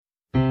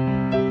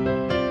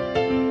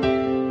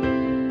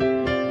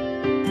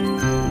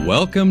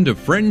Welcome to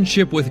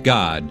Friendship with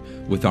God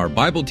with our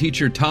Bible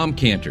teacher, Tom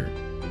Cantor.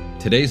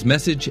 Today's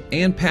message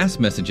and past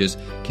messages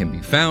can be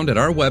found at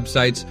our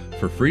websites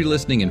for free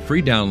listening and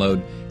free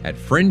download at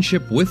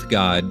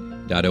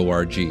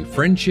friendshipwithgod.org,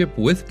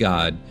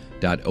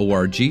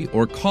 friendshipwithgod.org,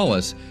 or call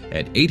us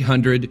at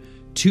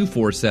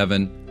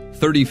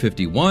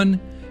 800-247-3051,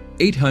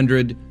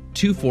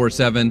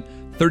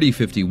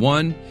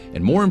 800-247-3051,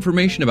 and more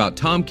information about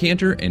Tom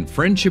Cantor and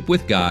Friendship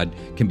with God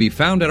can be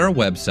found at our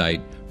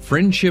website,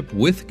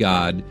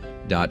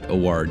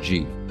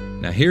 friendshipwithgod.org.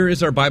 Now here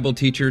is our Bible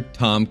teacher,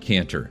 Tom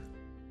Cantor.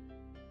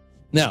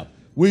 Now,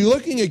 we're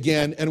looking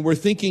again, and we're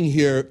thinking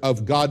here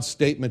of God's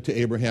statement to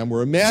Abraham.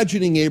 We're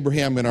imagining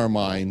Abraham in our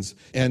minds,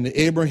 and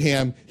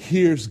Abraham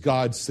hears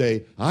God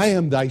say, I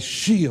am thy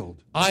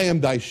shield. I am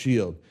thy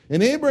shield.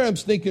 And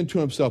Abraham's thinking to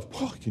himself,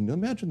 oh, can you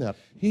imagine that?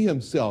 He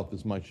himself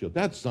is my shield.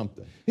 That's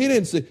something. He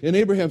didn't say, and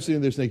Abraham's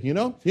sitting there thinking,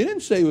 he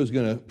didn't say he was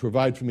going to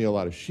provide for me a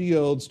lot of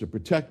shields to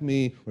protect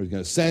me, or he's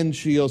going to send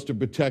shields to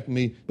protect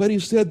me, but he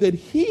said that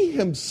he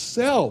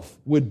himself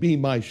would be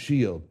my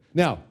shield.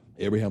 Now,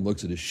 Abraham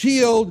looks at his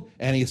shield,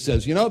 and he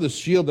says, this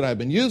shield that I've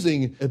been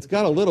using, it's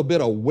got a little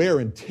bit of wear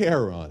and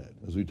tear on it,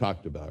 as we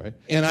talked about, right?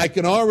 And I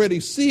can already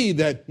see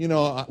that,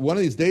 one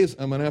of these days,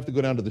 I'm going to have to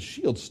go down to the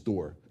shield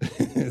store.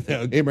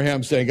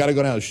 Abraham's saying, got to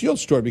go down to the shield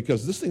store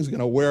because this thing's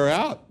going to wear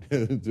out,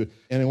 and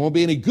it won't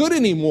be any good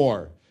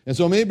anymore. And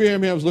so maybe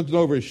Abraham's looking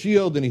over his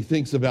shield and he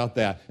thinks about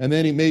that. And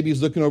then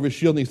he's looking over his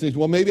shield and he thinks,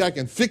 well, maybe I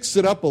can fix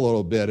it up a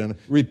little bit and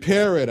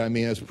repair it. I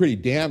mean, it's pretty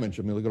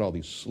damaged. Look at all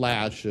these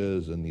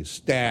slashes and these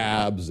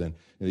stabs and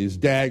these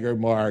dagger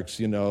marks,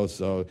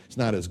 so it's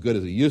not as good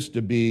as it used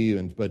to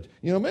be. But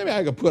maybe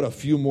I could put a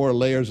few more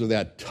layers of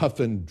that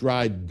toughened,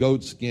 dried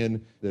goat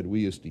skin that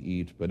we used to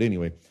eat. But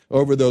anyway,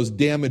 over those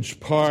damaged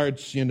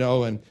parts,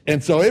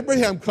 and so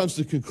Abraham comes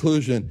to the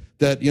conclusion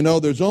that,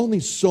 there's only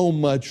so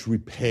much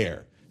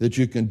repair that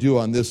you can do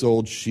on this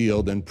old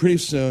shield, and pretty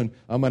soon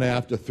I'm going to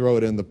have to throw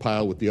it in the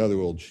pile with the other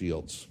old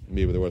shields.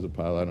 Maybe there was a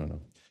pile, I don't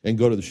know, and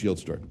go to the shield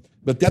store.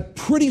 But that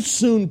pretty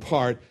soon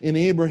part in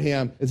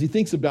Abraham, as he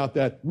thinks about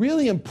that,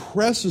 really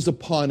impresses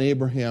upon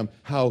Abraham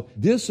how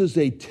this is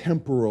a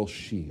temporal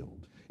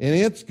shield, and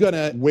it's going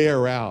to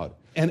wear out.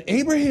 And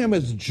Abraham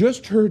has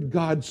just heard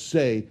God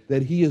say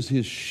that he is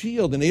his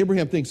shield, and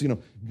Abraham thinks,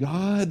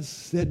 God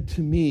said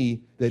to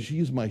me that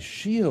she's my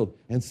shield,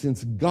 and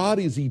since God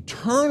is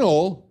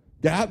eternal,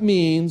 that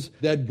means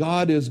that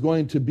God is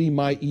going to be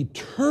my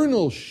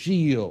eternal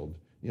shield.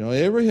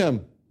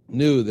 Abraham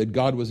knew that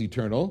God was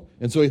eternal,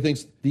 and so he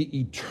thinks the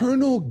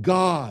eternal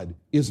God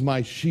is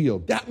my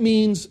shield. That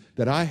means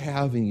that I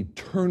have an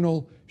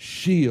eternal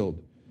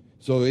shield.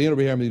 So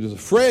Abraham is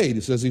afraid.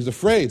 He says he's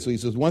afraid. So he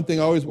says, one thing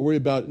I always worry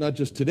about, not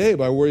just today,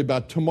 but I worry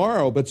about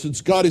tomorrow. But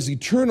since God is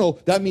eternal,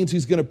 that means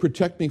he's going to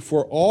protect me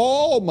for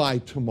all my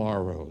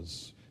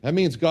tomorrows. That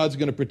means God's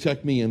going to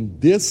protect me in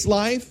this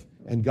life,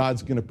 and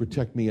God's going to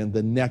protect me in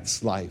the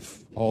next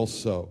life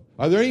also.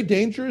 Are there any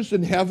dangers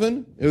in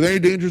heaven? Are there any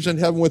dangers in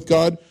heaven with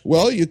God?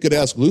 Well, you could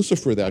ask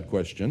Lucifer that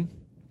question.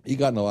 He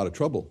got in a lot of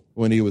trouble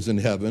when he was in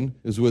heaven,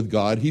 is with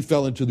God. He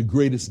fell into the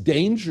greatest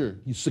danger.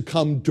 He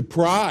succumbed to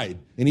pride,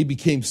 and he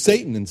became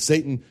Satan. And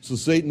Satan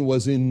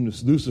was in,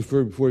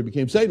 Lucifer, before he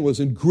became Satan, was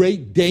in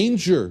great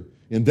danger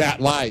in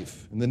that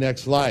life, in the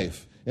next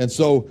life. And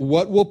so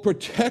what will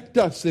protect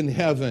us in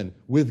heaven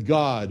with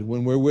God,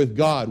 when we're with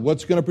God?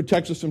 What's going to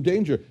protect us from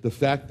danger? The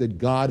fact that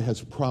God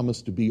has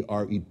promised to be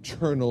our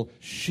eternal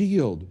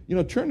shield.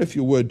 Turn, if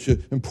you would, to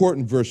an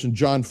important verse in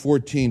John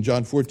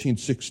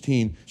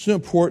 14:16. It's an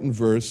important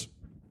verse,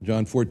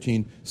 John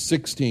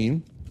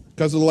 14:16,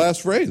 because of the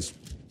last phrase.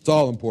 It's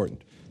all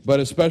important, but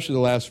especially the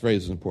last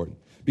phrase is important,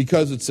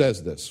 because it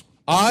says this: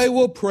 I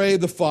will pray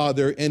the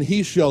Father, and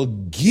he shall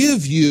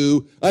give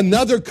you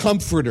another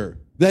comforter,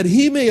 that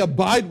he may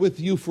abide with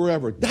you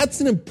forever.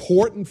 That's an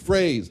important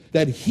phrase,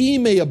 that he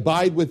may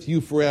abide with you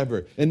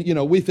forever. And,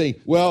 we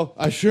think, well,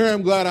 I sure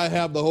am glad I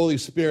have the Holy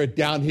Spirit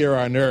down here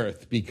on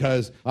earth,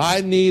 because I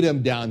need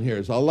him down here.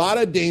 There's a lot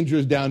of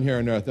dangers down here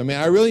on earth.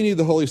 I really need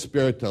the Holy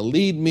Spirit to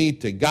lead me,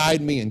 to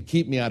guide me, and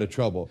keep me out of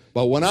trouble.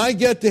 But when I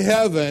get to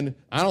heaven,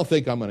 I don't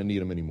think I'm going to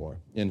need him anymore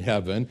in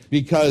heaven,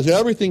 because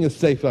everything is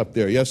safe up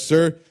there. Yes,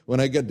 sir, when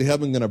I get to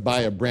heaven, I'm going to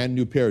buy a brand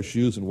new pair of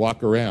shoes and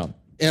walk around.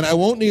 And I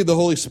won't need the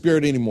Holy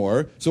Spirit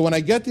anymore. So when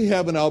I get to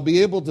heaven, I'll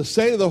be able to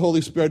say to the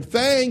Holy Spirit,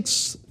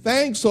 thanks,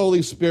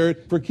 Holy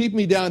Spirit, for keeping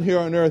me down here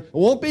on earth. I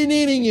won't be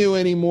needing you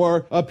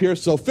anymore up here,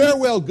 so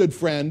farewell, good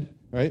friend.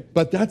 Right?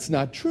 But that's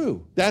not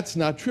true. That's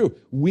not true.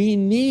 We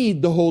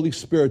need the Holy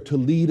Spirit to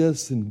lead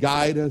us and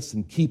guide us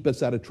and keep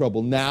us out of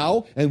trouble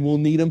now, and we'll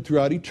need him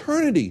throughout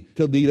eternity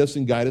to lead us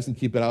and guide us and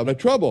keep it out of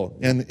trouble.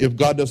 And if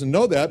God doesn't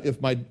know that,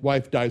 if my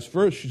wife dies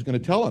first, she's going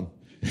to tell him.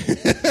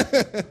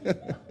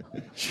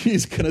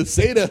 She's going to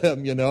say to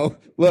him,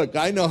 look,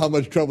 I know how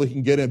much trouble he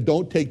can get in.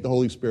 Don't take the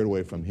Holy Spirit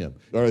away from him,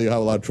 or you'll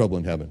have a lot of trouble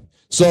in heaven.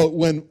 So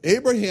when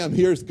Abraham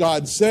hears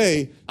God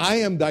say, I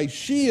am thy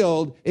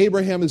shield,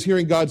 Abraham is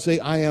hearing God say,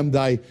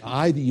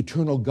 I, the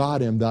eternal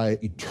God, am thy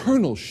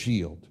eternal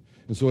shield.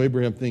 And so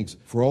Abraham thinks,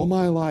 for all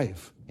my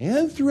life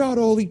and throughout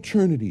all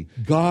eternity,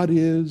 God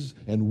is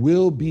and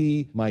will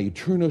be my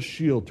eternal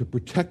shield to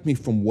protect me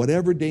from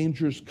whatever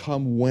dangers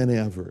come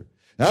whenever.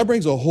 That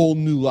brings a whole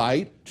new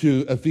light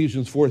to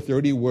Ephesians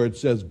 4:30, where it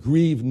says,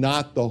 grieve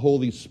not the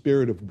Holy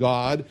Spirit of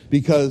God,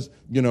 because,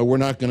 we're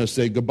not going to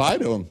say goodbye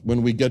to him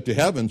when we get to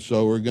heaven,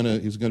 so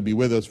he's going to be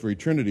with us for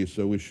eternity,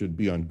 so we should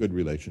be on good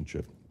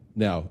relationship.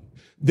 Now,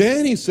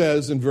 then he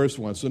says in verse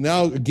 1, so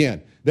now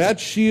again, that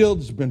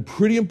shield's been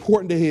pretty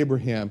important to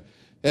Abraham,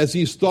 as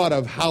he's thought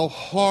of how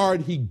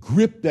hard he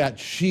gripped that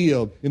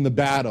shield in the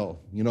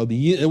battle.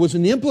 It was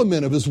an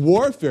implement of his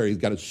warfare. He's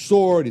got a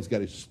sword, he's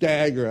got a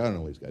stagger, I don't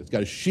know what he's got. He's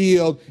got a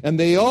shield, and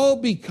they all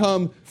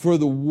become, for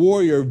the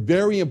warrior,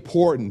 very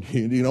important.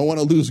 You don't want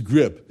to lose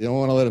grip. You don't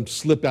want to let them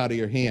slip out of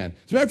your hand.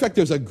 As a matter of fact,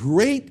 there's a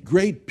great,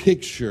 great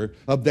picture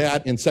of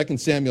that in 2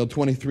 Samuel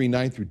 23,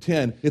 9 through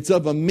 10. It's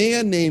of a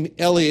man named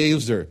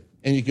Eleazar.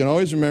 And you can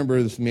always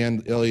remember this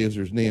man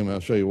Eleazar's name. I'll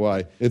show you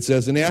why. It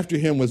says, and after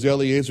him was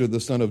Eleazar the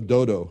son of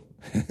Dodo.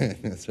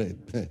 That's right.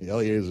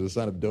 Eleazar the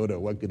son of Dodo.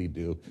 What could he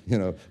do?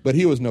 But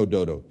he was no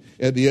Dodo.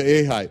 And the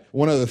Ahite,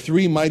 one of the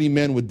three mighty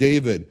men with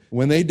David,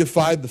 when they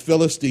defied the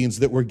Philistines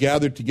that were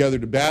gathered together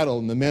to battle,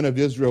 and the men of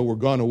Israel were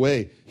gone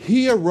away,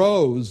 he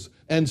arose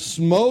and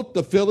smote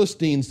the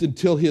Philistines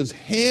until his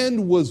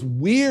hand was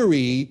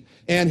weary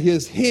and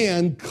his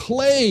hand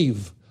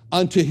clave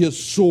unto his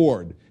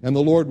sword. And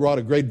the Lord wrought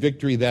a great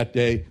victory that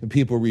day, and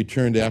people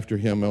returned after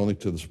him only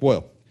to the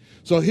spoil.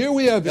 So here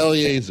we have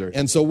Eleazar.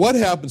 And so what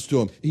happens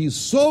to him? He's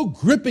so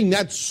gripping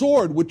that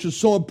sword, which is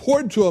so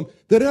important to him,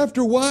 that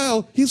after a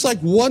while, he's like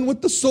one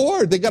with the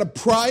sword. They got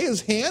to pry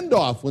his hand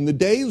off when the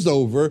day's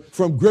over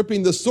from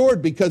gripping the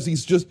sword, because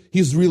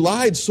he's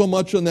relied so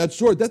much on that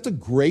sword. That's a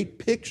great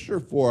picture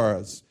for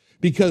us.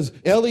 Because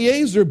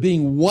Eleazar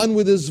being one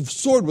with his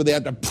sword, where they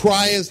had to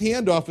pry his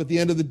hand off at the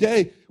end of the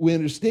day, we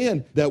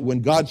understand that when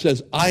God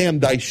says, I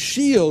am thy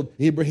shield,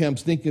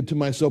 Abraham's thinking to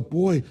myself,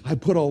 boy, I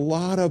put a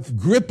lot of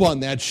grip on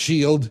that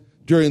shield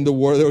during the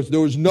war. There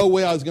was no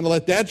way I was going to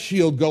let that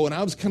shield go, and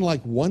I was kind of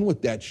like one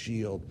with that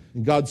shield.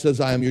 And God says,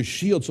 I am your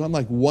shield, so I'm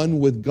like one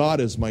with God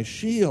as my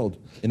shield.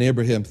 And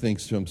Abraham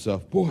thinks to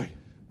himself, boy,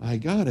 I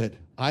got it.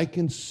 I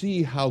can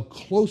see how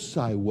close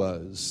I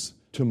was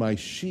to my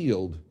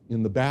shield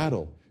in the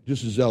battle.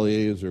 Just as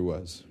Eleazar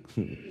was.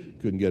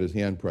 Couldn't get his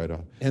hand pried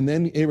off. And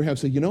then Abraham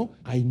said,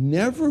 I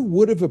never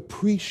would have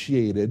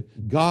appreciated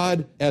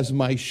God as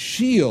my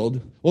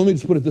shield. Well, let me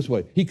just put it this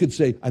way. He could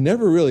say, I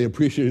never really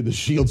appreciated the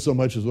shield so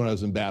much as when I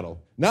was in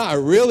battle. Now I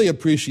really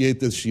appreciate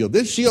this shield.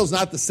 This shield's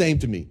not the same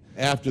to me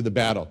after the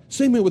battle.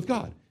 Same way with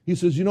God. He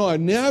says, I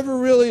never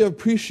really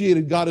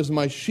appreciated God as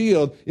my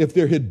shield if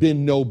there had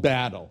been no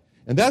battle.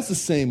 And that's the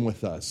same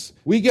with us.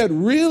 We get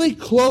really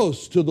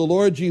close to the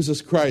Lord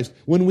Jesus Christ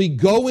when we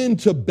go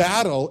into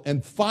battle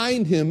and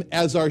find him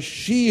as our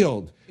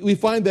shield. We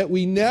find that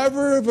we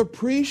never have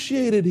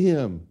appreciated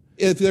him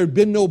if there had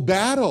been no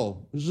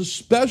battle. There's a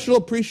special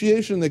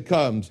appreciation that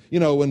comes.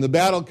 When the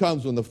battle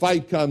comes, when the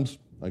fight comes,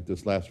 like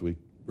this last week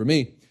for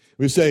me,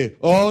 we say,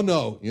 oh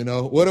no,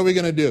 what are we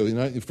going to do?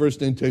 The first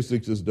thing takes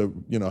is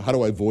how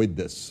do I avoid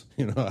this?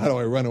 How do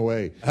I run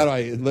away? How do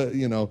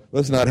I,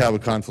 let's not have a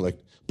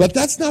conflict. But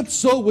that's not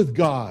so with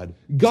God.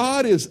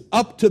 God is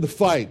up to the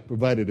fight,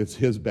 provided it's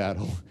his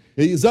battle.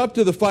 He's up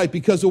to the fight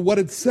because of what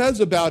it says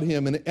about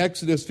him in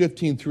Exodus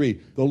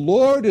 15:3. The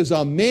Lord is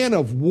a man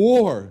of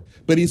war.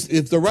 But it's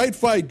the right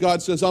fight.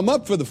 God says, I'm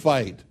up for the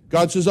fight.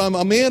 God says, I'm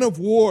a man of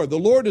war. The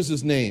Lord is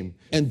his name.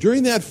 And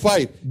during that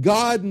fight,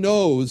 God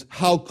knows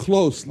how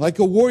close, like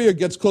a warrior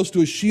gets close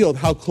to a shield,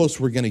 how close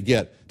we're going to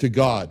get to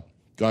God.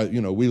 God,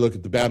 we look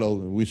at the battle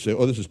and we say,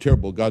 oh, this is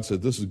terrible. God says,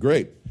 this is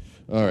great.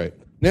 All right.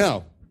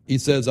 Now, he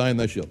says, I am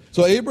thy shield.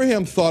 So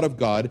Abraham thought of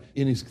God,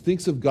 and he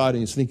thinks of God, and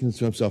he's thinking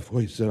to himself,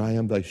 he said, I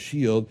am thy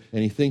shield.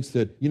 And he thinks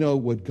that,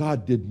 what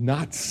God did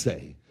not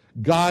say.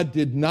 God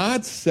did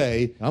not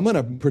say, I'm going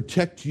to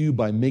protect you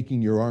by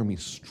making your army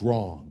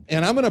strong.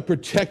 And I'm going to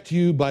protect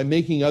you by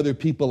making other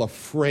people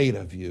afraid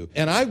of you.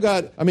 And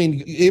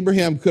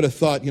Abraham could have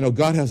thought,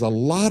 God has a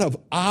lot of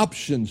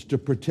options to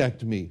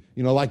protect me.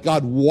 Like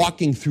God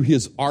walking through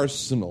his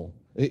arsenal.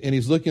 And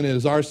he's looking at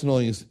his arsenal,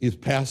 and he's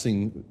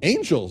passing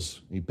angels.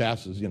 He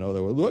passes,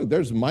 look,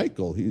 there's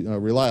Michael. He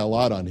rely a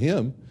lot on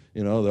him,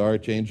 the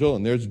archangel.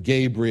 And there's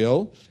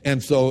Gabriel.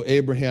 And so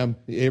Abraham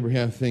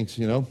thinks,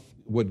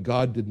 what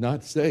God did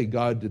not say.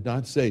 God did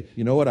not say,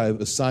 I've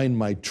assigned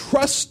my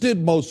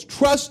most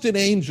trusted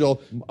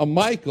angel,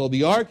 Michael,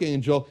 the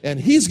archangel, and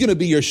he's going to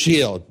be your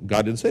shield.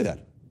 God didn't say that.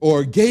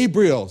 Or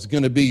Gabriel's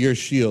going to be your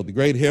shield, the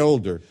great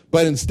heralder.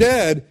 But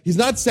instead, he's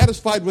not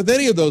satisfied with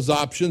any of those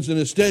options, and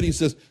instead he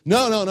says,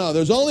 no,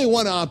 there's only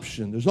one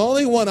option. There's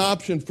only one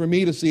option for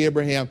me to see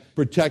Abraham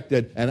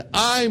protected, and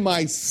I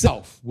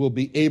myself will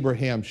be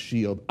Abraham's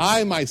shield.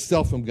 I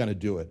myself am going to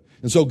do it.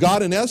 And so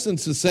God, in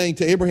essence, is saying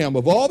to Abraham,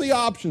 of all the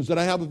options that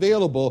I have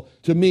available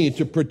to me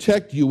to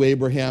protect you,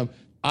 Abraham,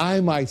 I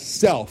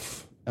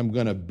myself am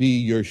going to be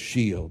your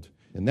shield.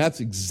 And that's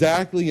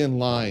exactly in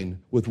line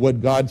with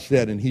what God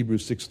said in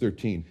Hebrews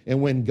 6:13.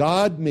 And when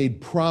God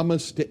made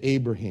promise to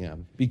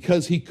Abraham,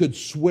 because he could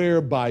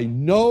swear by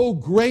no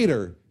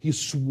greater, he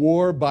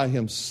swore by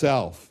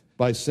himself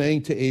by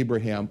saying to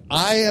Abraham,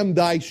 I am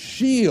thy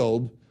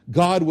shield.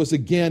 God was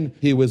again,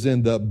 he was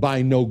in the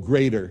by no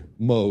greater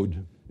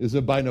mode. Is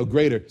it by no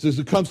greater? So as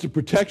it comes to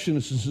protection,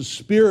 this is the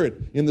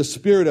spirit, in the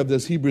spirit of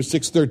this Hebrews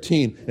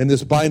 6:13, and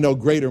this by no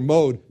greater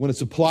mode, when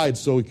it's applied,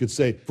 so we could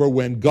say, for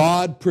when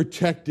God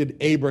protected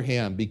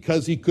Abraham,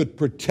 because he could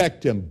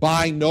protect him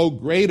by no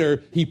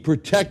greater, he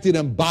protected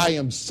him by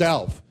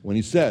himself, when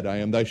he said, I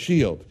am thy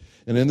shield.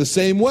 And in the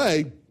same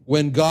way,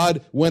 when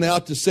God went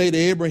out to say to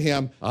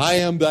Abraham, I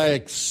am thy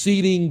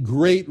exceeding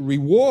great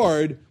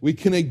reward, we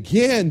can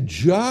again,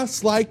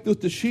 just like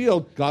with the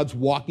shield, God's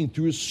walking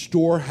through his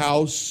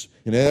storehouse,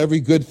 and every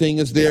good thing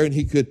is there, and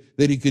he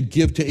could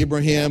give to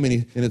Abraham,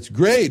 and it's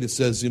great. It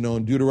says, in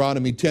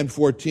Deuteronomy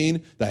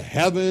 10:14, the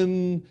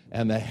heaven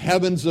and the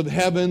heavens of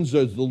heavens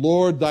is the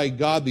Lord thy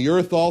God, the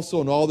earth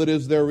also and all that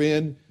is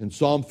therein. In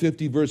Psalm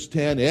 50 verse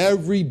 10,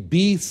 every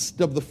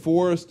beast of the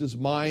forest is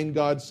mine,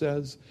 God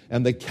says,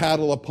 and the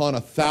cattle upon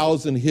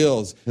 1,000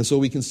 hills. And so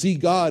we can see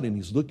God, and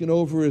he's looking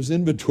over his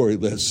inventory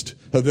list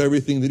of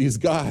everything that he's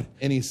got,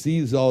 and he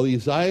sees all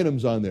these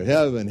items on there: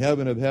 heaven,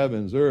 heaven of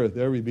heavens, earth,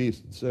 every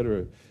beast,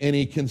 etc. And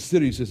he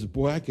considers, he says,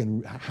 boy,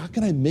 how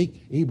can I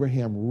make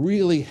Abraham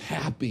really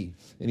happy?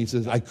 And he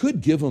says, I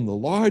could give him the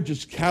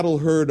largest cattle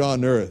herd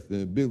on earth,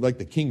 like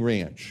the King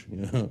Ranch.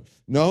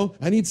 No,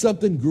 I need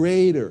something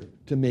greater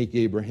to make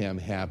Abraham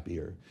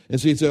happier. And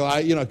so he'd say,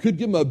 I could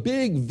give him a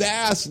big,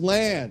 vast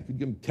land. I could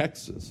give him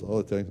Texas,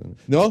 all the time.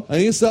 No, I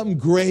need something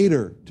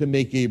greater to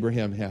make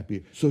Abraham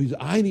happy. So he said,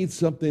 I need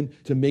something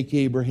to make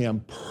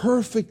Abraham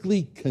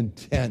perfectly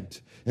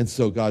content. And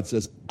so God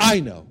says, I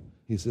know.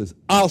 He says,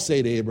 I'll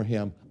say to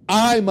Abraham,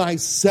 I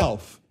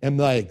myself am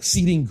thy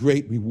exceeding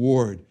great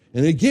reward.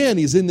 And again,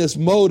 he's in this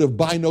mode of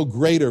by no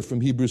greater from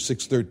Hebrews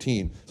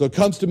 6:13. So it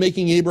comes to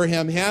making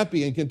Abraham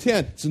happy and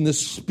content. It's in the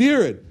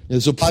spirit.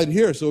 It's applied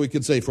here. So we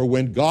could say, for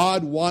when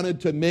God wanted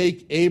to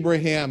make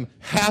Abraham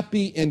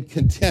happy and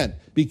content,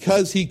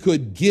 because he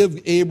could give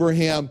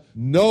Abraham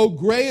no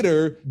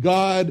greater,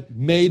 God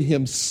made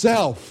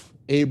himself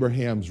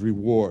Abraham's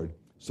reward.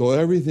 So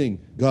everything,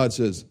 God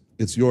says,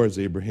 it's yours,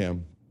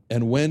 Abraham.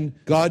 And when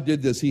God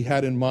did this, he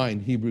had in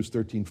mind Hebrews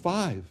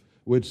 13:5.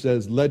 Which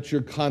says, let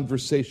your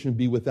conversation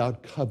be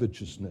without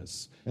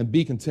covetousness, and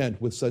be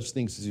content with such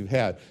things as you've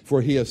had.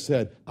 For he has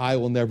said, I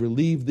will never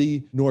leave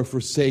thee nor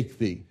forsake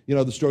thee.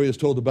 The story is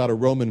told about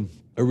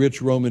a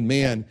rich Roman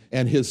man,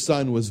 and his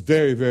son was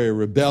very, very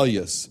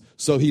rebellious.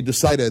 So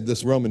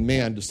this Roman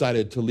man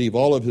decided to leave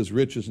all of his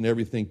riches and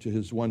everything to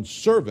his one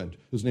servant,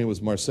 whose name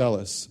was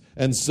Marcellus.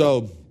 And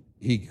so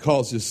he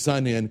calls his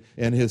son in,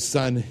 and his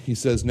son, he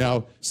says,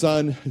 now,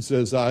 son, he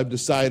says, I've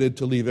decided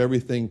to leave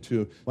everything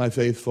to my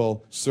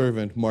faithful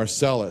servant,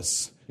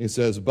 Marcellus. He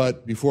says,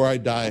 but before I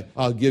die,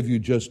 I'll give you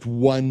just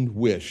one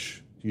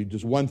wish.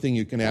 Just one thing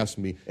you can ask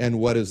me. And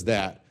what is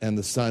that? And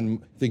the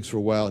son thinks for a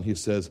while, and he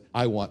says,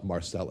 I want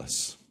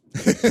Marcellus.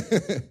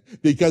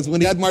 Because when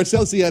he had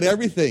Marcellus, he had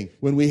everything.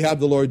 When we have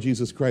the Lord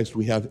Jesus Christ,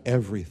 we have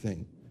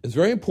everything. It's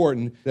very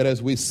important that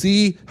as we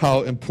see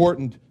how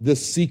important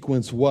this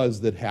sequence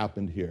was that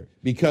happened here,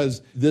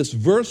 because this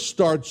verse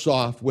starts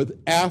off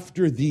with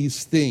after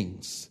these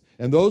things.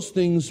 And those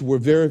things were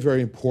very,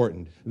 very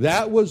important.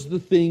 That was the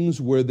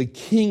things where the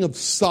king of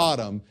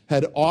Sodom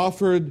had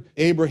offered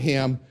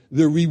Abraham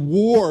the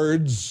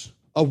rewards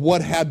of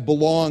what had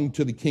belonged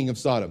to the king of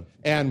Sodom.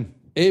 And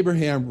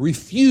Abraham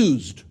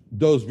refused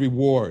those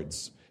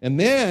rewards. And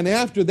then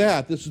after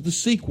that, this is the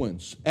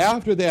sequence.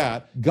 After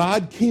that,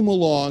 God came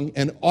along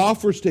and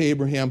offers to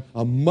Abraham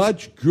a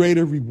much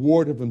greater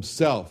reward of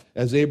himself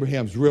as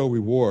Abraham's real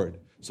reward.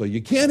 So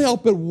you can't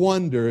help but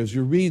wonder as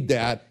you read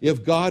that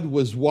if God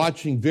was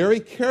watching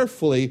very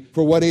carefully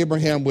for what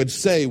Abraham would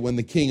say when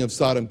the king of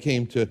Sodom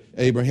came to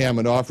Abraham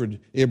and offered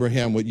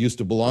Abraham what used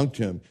to belong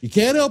to him. You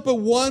can't help but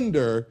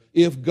wonder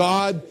if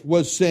God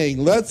was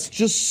saying, let's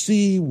just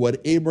see what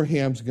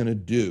Abraham's going to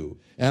do.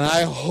 And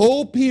I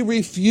hope he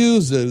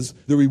refuses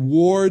the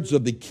rewards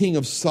of the king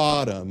of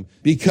Sodom,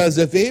 because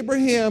if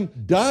Abraham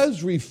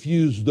does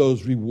refuse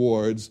those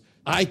rewards,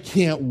 I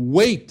can't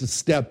wait to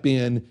step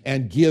in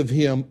and give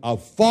him a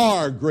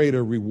far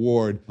greater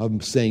reward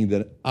of saying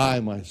that I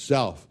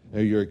myself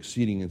are your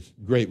exceeding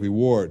great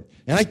reward.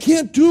 And I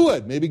can't do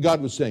it. Maybe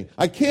God was saying,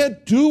 I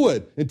can't do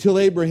it until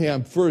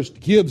Abraham first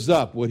gives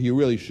up what he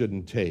really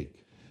shouldn't take.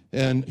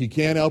 And you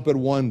can't help but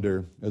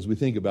wonder, as we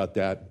think about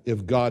that,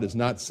 if God is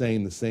not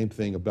saying the same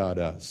thing about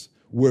us.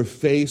 We're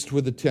faced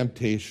with a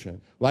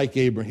temptation, like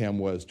Abraham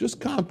was.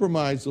 Just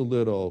compromise a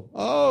little.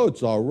 Oh,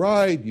 it's all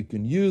right. You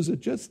can use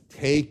it. Just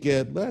take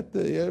it.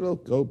 It'll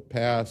go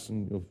past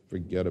and you'll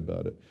forget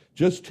about it.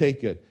 Just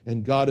take it.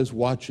 And God is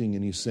watching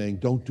and he's saying,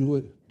 don't do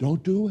it.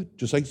 Don't do it.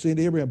 Just like saying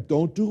to Abraham,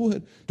 don't do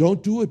it.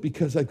 Don't do it,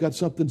 because I've got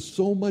something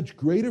so much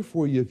greater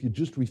for you if you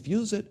just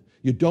refuse it.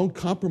 You don't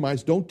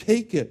compromise. Don't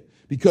take it.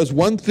 Because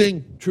one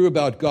thing true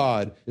about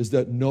God is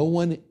that no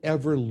one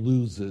ever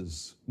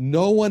loses.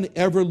 No one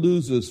ever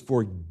loses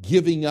for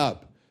giving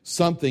up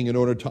something in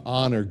order to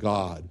honor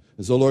God.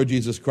 As the Lord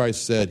Jesus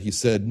Christ said, he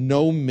said,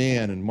 no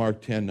man, in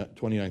Mark 10,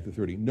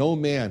 29-30, no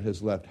man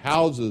has left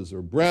houses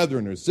or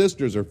brethren or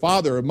sisters or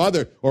father or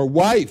mother or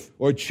wife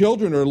or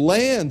children or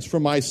lands for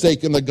my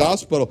sake in the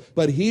gospel,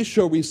 but he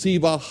shall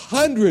receive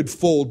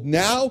 100-fold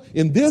now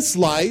in this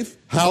life,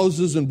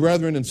 houses and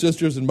brethren and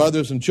sisters and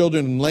mothers and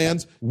children and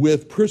lands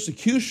with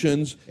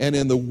persecutions, and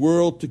in the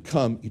world to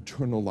come,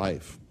 eternal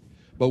life.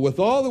 But with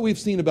all that we've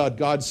seen about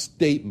God's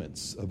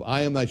statements of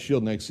I am thy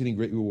shield and thy exceeding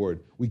great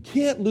reward, we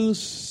can't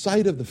lose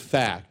sight of the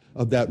fact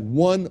of that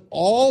one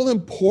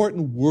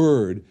all-important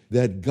word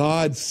that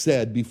God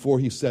said before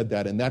he said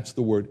that, and that's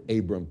the word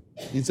Abram.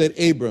 He said,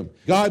 Abram.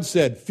 God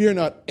said, fear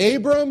not,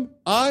 Abram,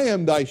 I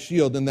am thy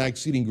shield and thy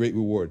exceeding great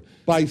reward.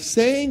 By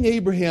saying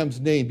Abraham's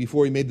name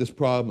before he made this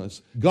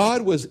promise,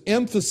 God was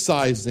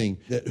emphasizing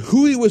that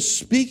who he was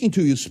speaking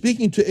to. He was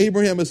speaking to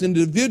Abraham as an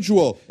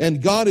individual,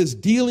 and God is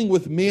dealing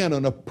with man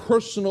on a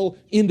personal,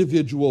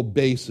 individual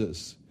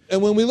basis.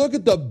 And when we look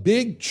at the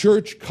big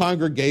church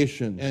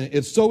congregation, and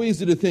it's so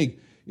easy to think,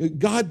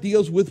 God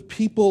deals with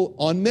people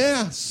en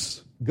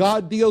masse.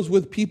 God deals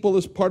with people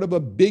as part of a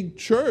big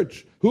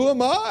church. Who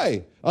am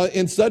I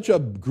in such a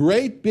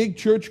great big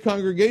church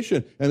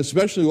congregation? And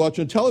especially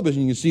watching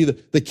television, you see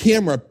the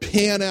camera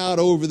pan out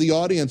over the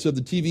audience of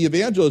the TV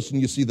evangelist,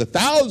 and you see the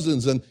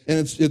thousands, and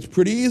it's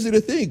pretty easy to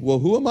think, well,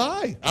 who am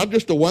I? I'm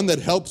just the one that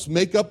helps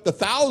make up the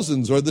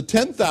thousands or the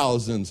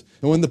 10,000s.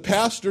 And when the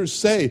pastors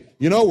say,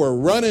 we're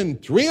running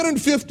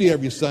 350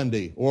 every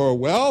Sunday, or,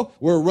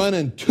 we're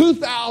running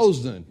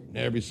 2,000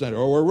 every Sunday,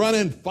 or we're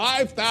running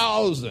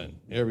 5,000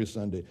 every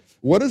Sunday.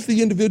 What does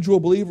the individual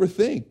believer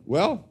think?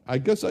 Well, I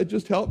guess I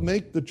just helped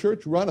make the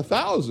church run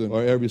 1,000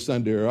 or every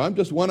Sunday, or I'm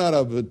just one out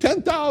of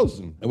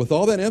 10,000. And with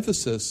all that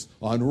emphasis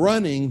on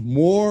running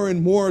more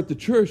and more at the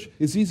church,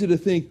 it's easy to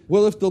think,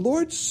 well, if the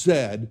Lord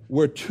said,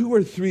 where 2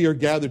 or 3 are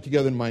gathered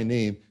together in my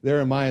name, there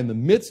am I in the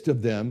midst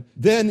of them,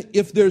 then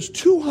if there's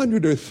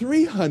 200 or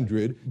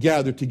 300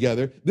 gathered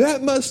together,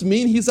 that must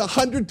mean he's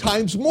 100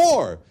 times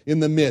more in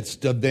the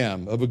midst of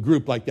them, of a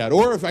group like that.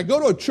 Or if I go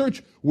to a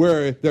church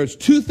where there's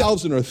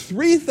 2,000 or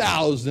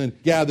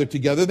 3,000 gathered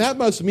together, that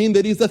must mean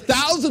that he's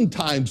 1,000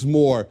 times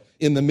more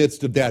in the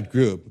midst of that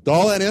group. With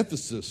all that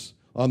emphasis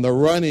on the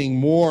running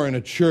more in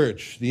a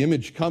church, the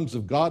image comes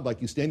of God like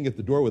he's standing at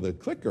the door with a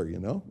clicker,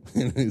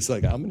 And he's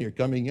like, how many are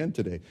coming in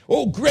today?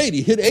 Oh, great,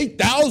 he hit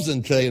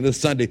 8,000 today this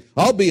Sunday.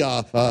 I'll be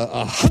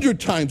 100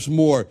 times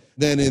more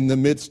than in the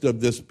midst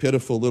of this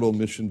pitiful little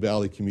Mission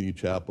Valley Community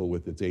Chapel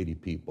with its 80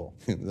 people.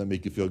 Does that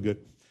make you feel good?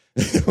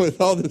 With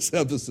all this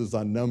emphasis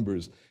on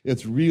numbers,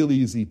 it's real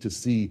easy to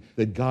see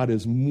that God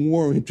is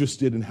more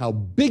interested in how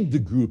big the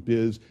group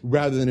is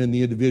rather than in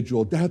the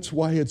individual. That's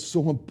why it's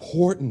so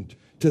important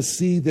to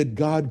see that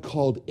God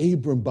called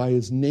Abram by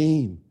his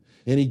name.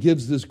 And he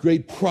gives this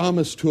great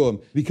promise to him,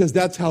 because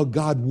that's how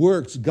God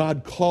works.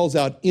 God calls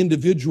out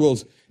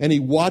individuals, and he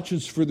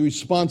watches for the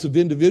response of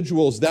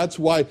individuals. That's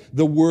why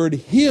the word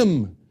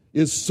him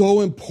is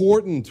so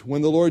important.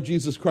 When the Lord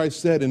Jesus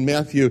Christ said in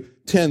Matthew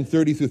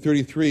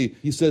 10:30-33,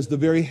 he says, the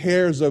very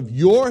hairs of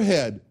your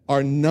head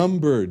are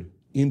numbered,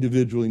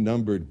 individually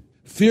numbered.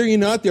 Fear ye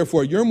not,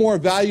 therefore, you're more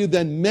valued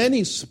than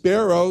many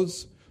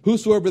sparrows.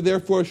 Whosoever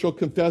therefore shall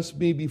confess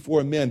me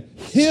before men,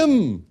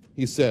 him,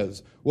 he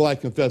says, will I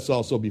confess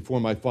also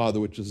before my Father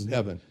which is in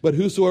heaven. But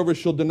whosoever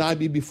shall deny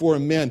me before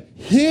men,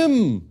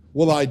 him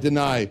will I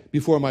deny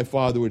before my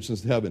Father which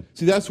is in heaven.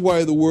 See, that's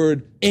why the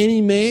word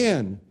any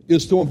man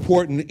is so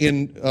important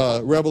in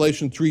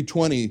Revelation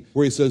 3:20,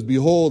 where he says,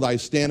 behold, I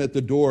stand at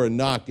the door and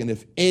knock, and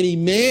if any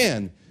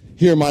man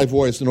hear my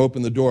voice and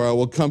open the door, I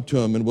will come to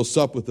him and will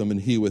sup with him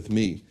and he with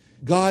me.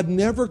 God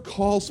never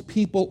calls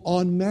people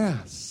en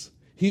masse.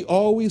 He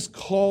always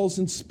calls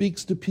and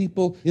speaks to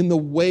people in the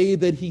way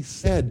that he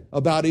said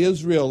about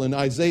Israel in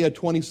Isaiah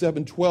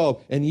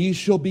 27:12, and ye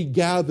shall be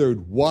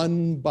gathered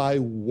one by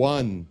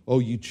one, O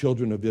ye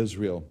children of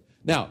Israel.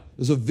 Now,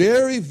 there's a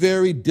very,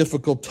 very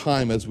difficult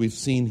time, as we've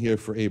seen here,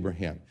 for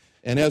Abraham.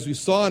 And as we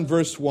saw in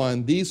verse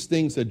 1, these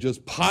things had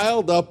just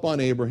piled up on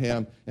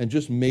Abraham and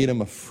just made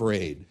him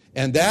afraid.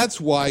 And that's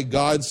why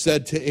God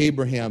said to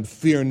Abraham,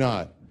 fear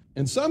not.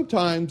 And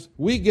sometimes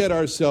we get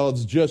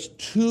ourselves just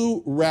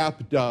too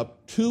wrapped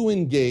up, too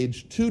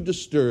engaged, too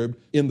disturbed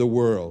in the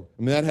world.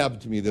 I mean, that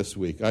happened to me this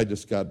week. I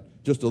just got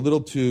just a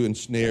little too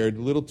ensnared,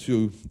 a little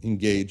too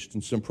engaged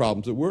in some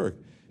problems at work.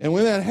 And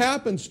when that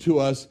happens to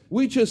us,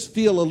 we just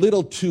feel a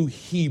little too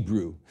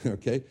Hebrew,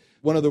 okay?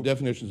 One of the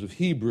definitions of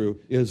Hebrew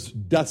is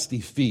dusty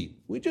feet.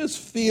 We just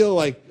feel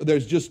like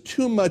there's just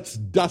too much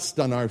dust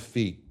on our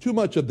feet, too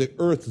much of the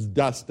earth's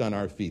dust on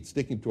our feet,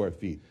 sticking to our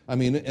feet. I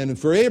mean, and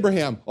for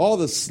Abraham, all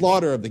the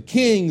slaughter of the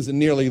kings and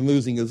nearly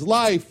losing his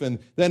life and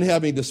then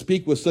having to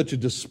speak with such a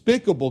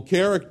despicable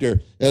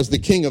character as the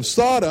king of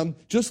Sodom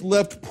just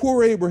left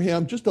poor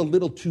Abraham just a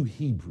little too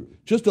Hebrew,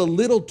 just a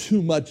little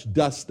too much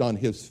dust on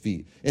his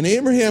feet. And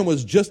Abraham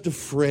was just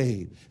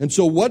afraid. And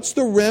so what's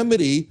the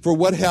remedy for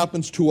what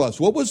happens to us?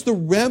 What was the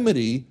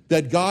remedy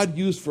that God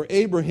used for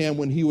Abraham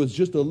when he was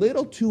just a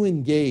little too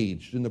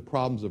engaged in the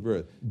problems of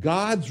earth?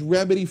 God's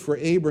remedy for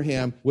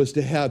Abraham was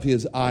to have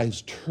his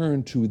eyes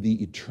turned to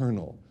the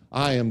eternal.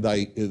 I,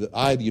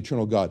 the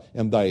eternal God,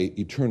 am thy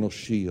eternal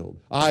shield.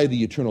 I,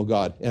 the eternal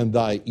God, am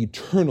thy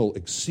eternal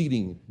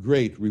exceeding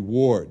great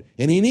reward.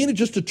 And he needed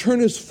just to turn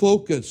his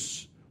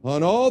focus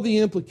on all the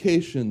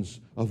implications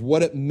of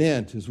what it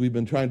meant, as we've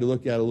been trying to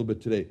look at a little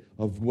bit today,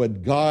 of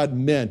what God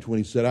meant when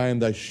he said, I am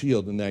thy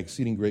shield and thy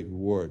exceeding great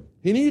reward.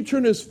 He needed to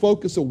turn his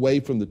focus away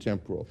from the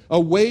temporal,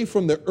 away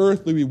from the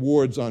earthly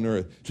rewards on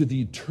earth, to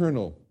the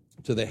eternal,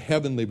 to the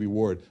heavenly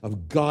reward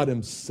of God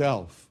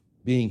himself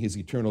being his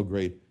eternal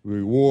great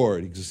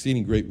reward,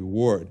 exceeding great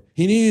reward.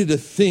 He needed to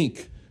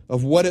think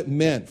of what it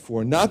meant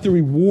for not the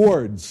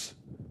rewards,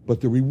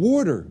 but the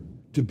rewarder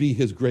to be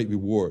his great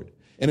reward.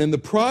 And in the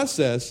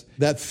process,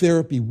 that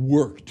therapy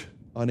worked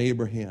on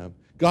Abraham.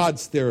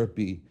 God's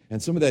therapy,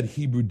 and some of that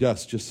Hebrew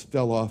dust just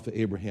fell off of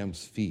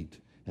Abraham's feet.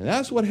 And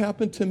that's what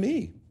happened to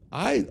me.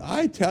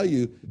 I tell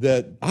you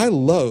that I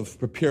love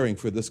preparing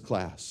for this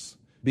class,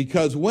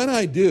 because when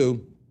I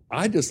do,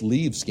 I just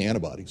leave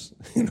Scantibodies.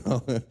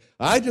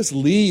 I just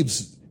leave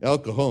El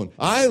Cajon.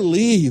 I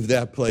leave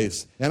that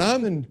place, and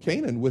I'm in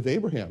Canaan with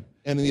Abraham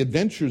and the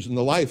adventures in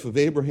the life of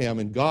Abraham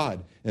and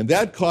God. And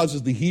that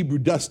causes the Hebrew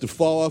dust to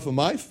fall off of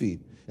my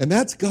feet. And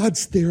that's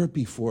God's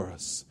therapy for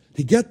us,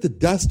 to get the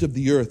dust of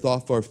the earth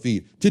off our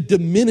feet, to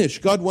diminish.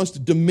 God wants to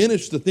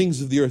diminish the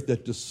things of the earth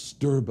that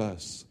disturb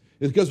us.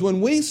 Because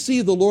when we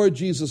see the Lord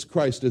Jesus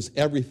Christ as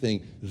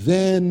everything,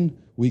 then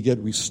we get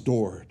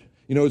restored.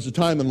 It was a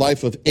time in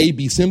life of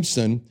A.B.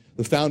 Simpson,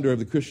 the founder of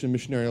the Christian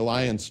Missionary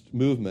Alliance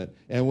movement,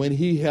 and when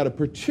he had a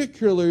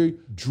particularly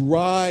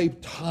dry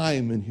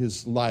time in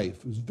his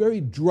life, it was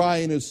very dry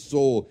in his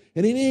soul,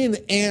 and he needed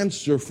an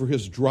answer for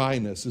his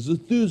dryness. His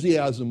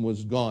enthusiasm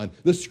was gone.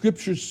 The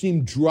scriptures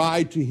seemed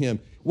dry to him.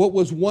 What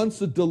was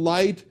once a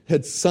delight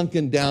had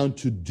sunken down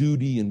to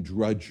duty and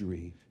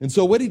drudgery. And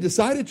so what he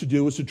decided to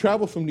do was to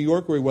travel from New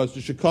York, where he was,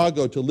 to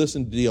Chicago to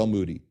listen to D.L.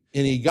 Moody.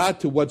 And he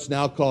got to what's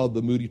now called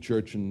the Moody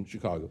Church in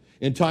Chicago,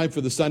 in time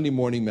for the Sunday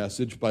morning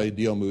message by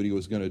D.L. Moody who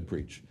was going to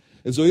preach.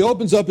 And so he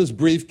opens up his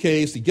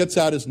briefcase, he gets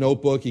out his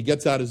notebook, he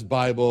gets out his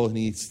Bible, and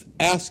he's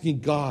asking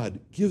God,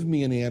 give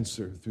me an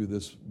answer through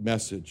this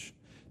message.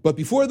 But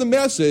before the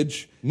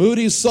message,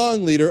 Moody's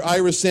song leader,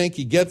 Ira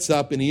Sankey, gets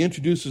up and he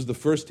introduces the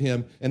first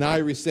hymn, and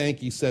Ira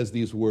Sankey says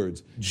these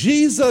words,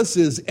 Jesus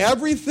is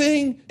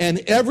everything, and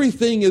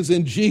everything is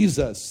in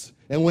Jesus.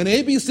 And when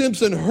A.B.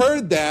 Simpson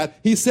heard that,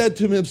 he said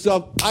to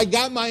himself, I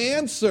got my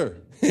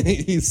answer.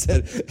 He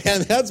said,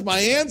 and that's my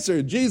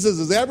answer. Jesus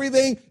is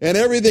everything, and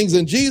everything's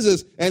in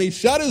Jesus. And he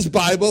shut his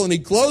Bible, and he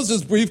closed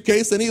his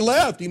briefcase, and he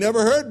left. He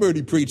never heard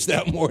Moody preach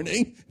that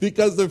morning,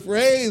 because the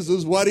phrase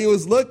was what he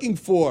was looking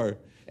for.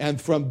 And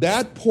from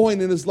that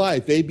point in his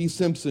life, A.B.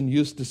 Simpson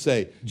used to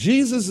say,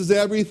 Jesus is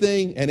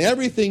everything, and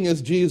everything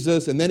is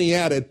Jesus. And then he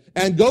added,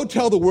 and go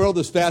tell the world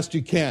as fast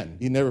you can.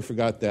 He never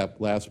forgot that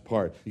last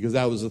part, because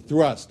that was the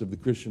thrust of the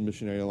Christian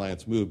Missionary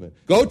Alliance movement.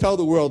 Go tell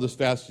the world as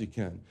fast as you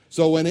can.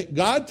 So when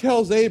God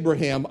tells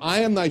Abraham, I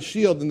am thy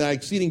shield and thy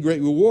exceeding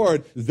great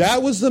reward,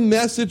 that was the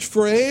message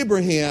for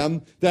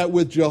Abraham, that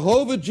with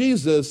Jehovah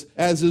Jesus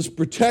as his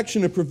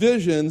protection and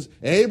provisions,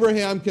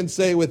 Abraham can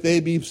say with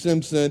A.B.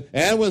 Simpson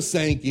and with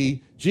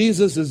Sankey,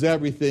 Jesus is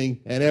everything,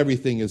 and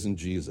everything is in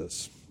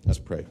Jesus. Let's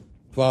pray.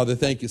 Father,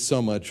 thank you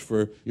so much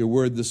for your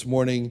word this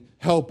morning.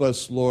 Help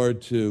us,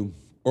 Lord, to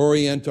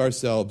orient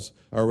ourselves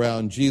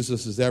around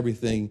Jesus is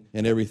everything,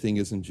 and everything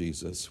is in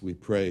Jesus. We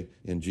pray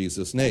in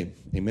Jesus' name.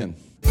 Amen.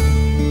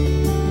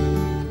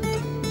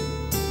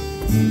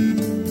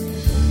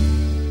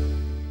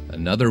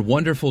 Another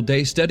wonderful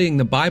day studying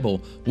the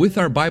Bible with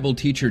our Bible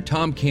teacher,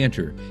 Tom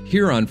Cantor,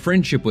 here on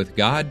Friendship with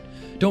God.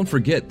 Don't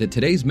forget that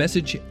today's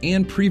message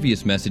and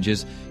previous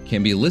messages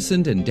can be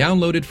listened and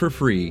downloaded for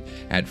free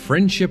at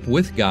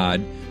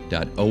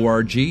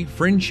friendshipwithgod.org,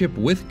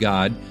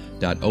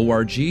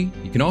 friendshipwithgod.org. You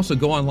can also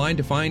go online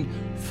to find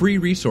free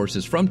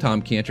resources from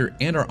Tom Cantor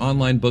and our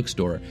online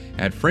bookstore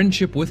at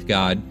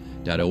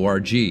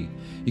friendshipwithgod.org. You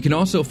can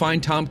also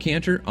find Tom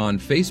Cantor on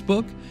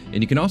Facebook,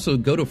 and you can also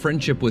go to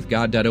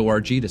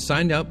friendshipwithgod.org to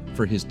sign up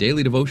for his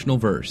daily devotional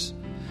verse.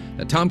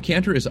 Now, Tom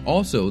Cantor is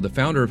also the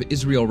founder of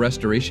Israel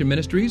Restoration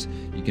Ministries.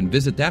 You can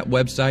visit that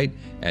website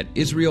at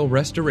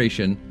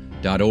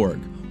israelrestoration.org.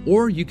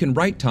 Or you can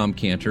write Tom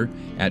Cantor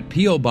at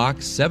P.O.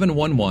 Box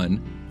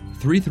 711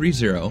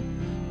 330,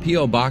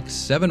 P.O. Box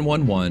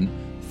 711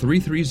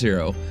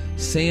 330,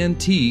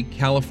 Santee,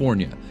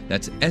 California.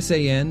 That's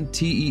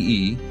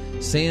Santee,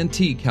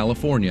 Santee,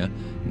 California,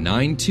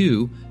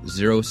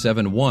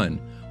 92071,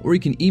 or you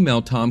can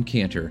email Tom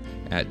Cantor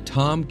at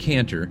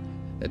tomcantor,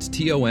 that's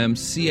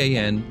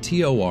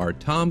TOMCANTOR,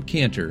 Tom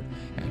Cantor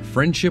at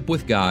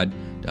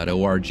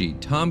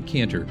friendshipwithgod.org, Tom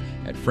Cantor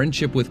at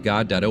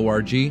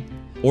friendshipwithgod.org.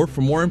 Or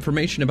for more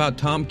information about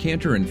Tom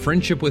Cantor and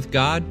Friendship with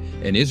God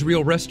and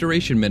Israel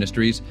Restoration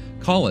Ministries,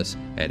 call us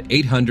at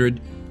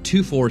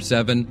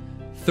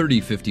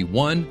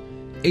 800-247-3051,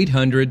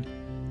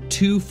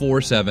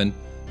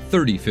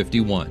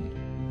 800-247-3051.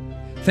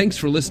 Thanks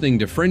for listening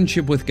to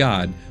Friendship with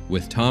God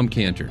with Tom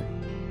Cantor.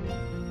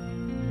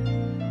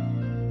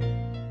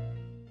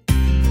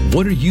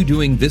 What are you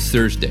doing this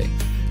Thursday?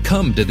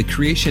 Come to the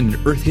Creation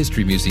and Earth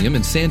History Museum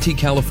in Santee,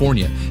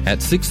 California at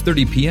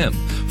 6:30 p.m.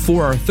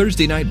 for our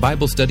Thursday night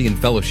Bible study and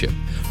fellowship.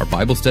 Our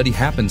Bible study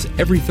happens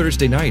every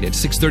Thursday night at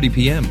 6:30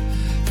 p.m.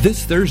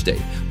 This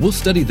Thursday, we'll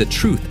study the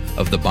truth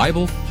of the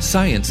Bible,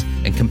 science,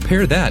 and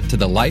compare that to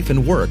the life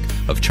and work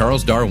of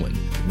Charles Darwin.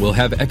 We'll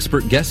have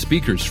expert guest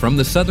speakers from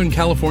the Southern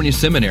California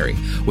Seminary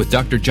with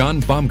Dr.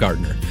 John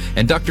Baumgartner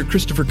and Dr.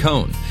 Christopher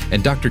Cohn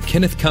and Dr.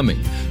 Kenneth Cumming,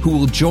 who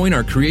will join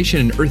our Creation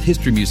and Earth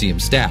History Museum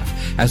staff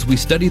as we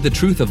study the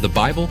truth of the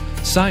Bible,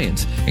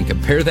 science, and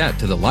compare that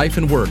to the life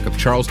and work of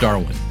Charles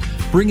Darwin.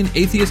 Bring an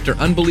atheist or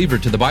unbeliever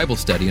to the Bible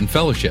study and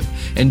fellowship,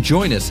 and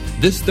join us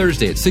this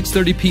Thursday at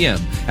 6:30 p.m.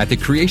 at the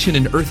Creation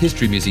and Earth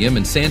History Museum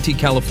in Santee,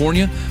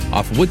 California,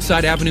 off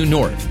Woodside Avenue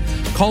North.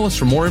 Call us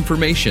for more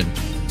information,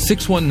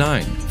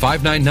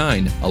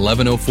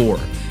 619-599-1104,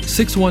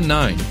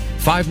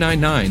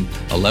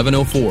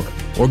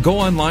 619-599-1104, or go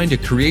online to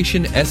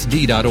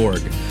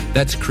creationsd.org.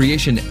 That's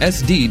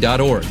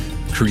creationsd.org,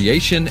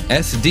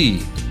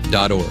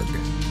 creationsd.org.